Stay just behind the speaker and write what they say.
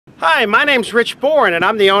Hi, my name's Rich Bourne, and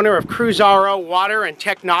I'm the owner of Cruise RO Water and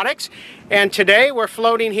Technautics. And today we're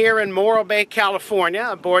floating here in Morro Bay, California,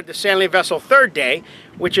 aboard the sailing vessel Third Day,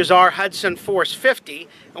 which is our Hudson Force 50.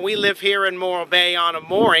 And we live here in Morro Bay on a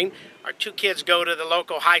mooring. Our two kids go to the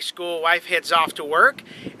local high school, wife heads off to work,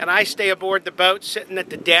 and I stay aboard the boat sitting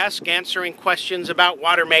at the desk answering questions about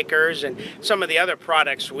water makers and some of the other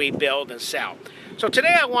products we build and sell. So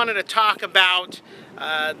today I wanted to talk about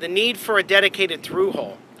the need for a dedicated through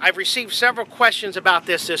hole. I've received several questions about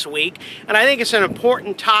this week, and I think it's an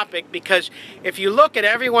important topic because if you look at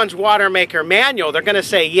everyone's water maker manual, they're going to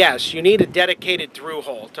say, yes, you need a dedicated through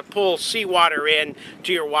hole to pull seawater in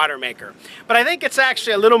to your water maker. But I think it's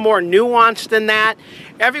actually a little more nuanced than that.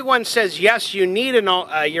 Everyone says, yes, you need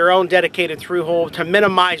your own dedicated through hole to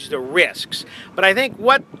minimize the risks. But I think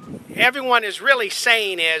what everyone is really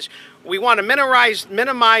saying is we want to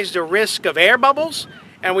minimize the risk of air bubbles,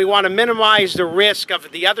 and we want to minimize the risk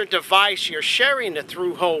of the other device you're sharing the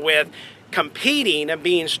through hole with competing and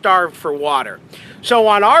being starved for water. So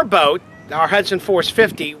on our boat, our Hudson Force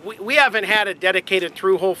 50, we haven't had a dedicated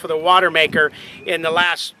through hole for the water maker in the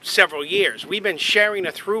last several years. We've been sharing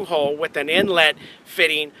a through hole with an inlet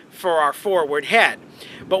fitting for our forward head.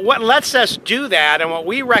 But what lets us do that, and what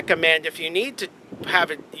we recommend if you need to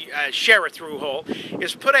have share a through hole,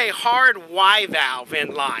 is put a hard Y valve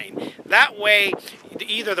in line. That way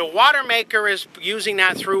either the water maker is using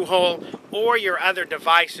that through hole or your other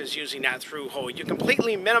device is using that through hole. You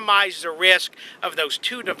completely minimize the risk of those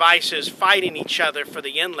two devices fighting each other for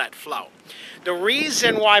the inlet flow. The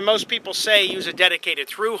reason why most people say use a dedicated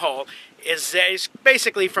through hole is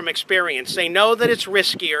basically from experience. They know that it's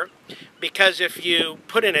riskier because if you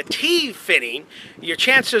put in a T fitting, your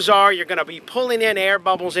chances are you're going to be pulling in air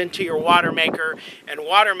bubbles into your water maker, and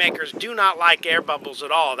water makers do not like air bubbles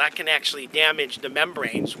at all. That can actually damage the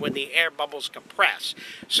membranes when the air bubbles compress.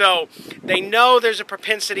 So they know there's a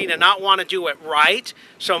propensity to not want to do it right,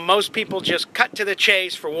 so most people just cut to the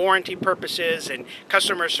chase for warranty purposes and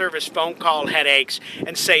customer service phone call headaches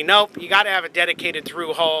and say, nope, you got to have a dedicated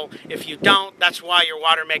through hole. If you don't, that's why your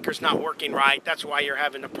water maker's not working right. That's why you're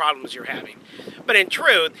having the problems you're having. But in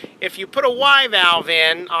truth, if you put a Y valve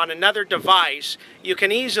in on another device, you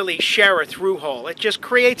can easily share a through hole. It just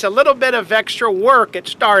creates a little bit of extra work at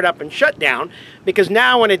startup and shutdown, because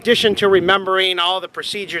now in addition to remembering all the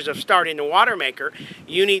procedures of starting the water maker,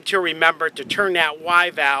 you need to remember to turn that Y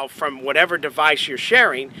valve from whatever device you're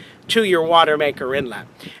sharing to your water maker inlet.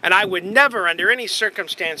 And I would never, under any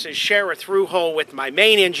circumstances, share a through hole with my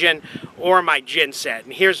main engine or my gin set.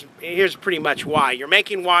 And here's pretty much why. You're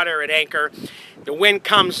making water at anchor, the wind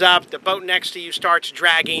comes up, the boat next to you starts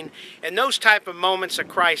dragging. In those type of moments of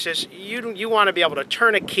crisis, you want to be able to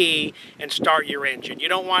turn a key and start your engine. You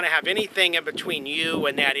don't want to have anything in between you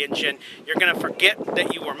and that engine. You're going to forget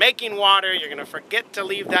that you were making water, you're going to forget to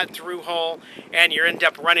leave that through hole, and you end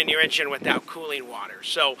up running your engine without cooling water.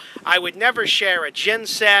 So I would never share a gin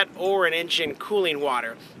set or an engine cooling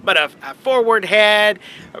water. But a forward head,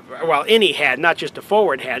 well, any head, not just a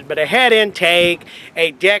forward head, but a head intake, a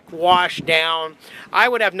deck wash down, I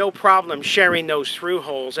would have no problem sharing those through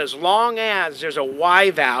holes as long as there's a Y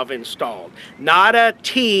valve installed. Not a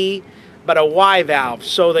T, but a Y valve,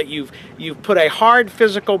 so that you've put a hard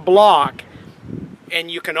physical block and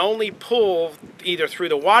you can only pull either through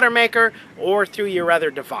the water maker or through your other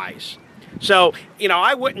device. So, you know,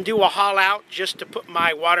 I wouldn't do a haul out just to put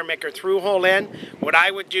my water maker through hole in. What I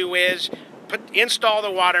would do is install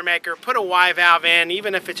the water maker, put a Y valve in,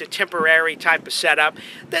 even if it's a temporary type of setup.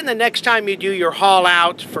 Then the next time you do your haul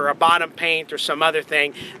out for a bottom paint or some other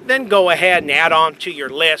thing, then go ahead and add on to your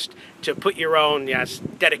list to put your own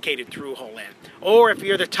dedicated through hole in. Or if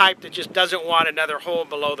you're the type that just doesn't want another hole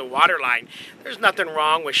below the water line, there's nothing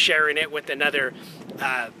wrong with sharing it with another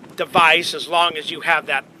device as long as you have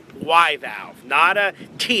that Y valve, not a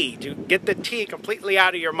T. To get the T completely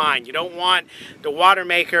out of your mind. You don't want the water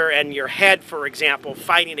maker and your head, for example,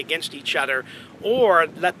 fighting against each other, or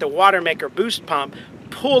let the water maker boost pump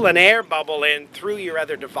pull an air bubble in through your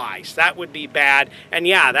other device. That would be bad, and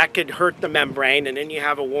yeah, that could hurt the membrane, and then you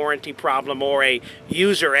have a warranty problem or a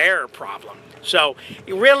user error problem. So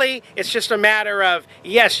really, it's just a matter of,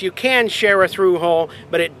 yes, you can share a through hole,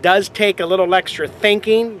 but it does take a little extra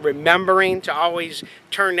thinking, remembering to always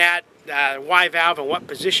turn that Y valve and what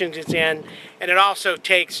positions it's in, and it also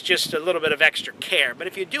takes just a little bit of extra care. But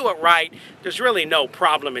if you do it right, there's really no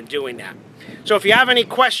problem in doing that. So if you have any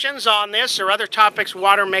questions on this or other topics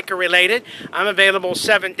water maker related, I'm available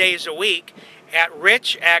 7 days a week at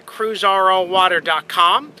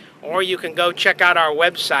rich@cruiserowater.com, or you can go check out our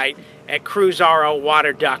website at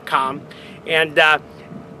cruiserowater.com. And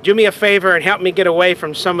do me a favor and help me get away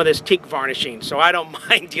from some of this teak varnishing, so I don't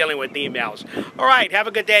mind dealing with emails. All right, have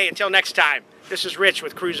a good day. Until next time, this is Rich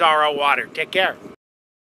with Cruz RO Water. Take care.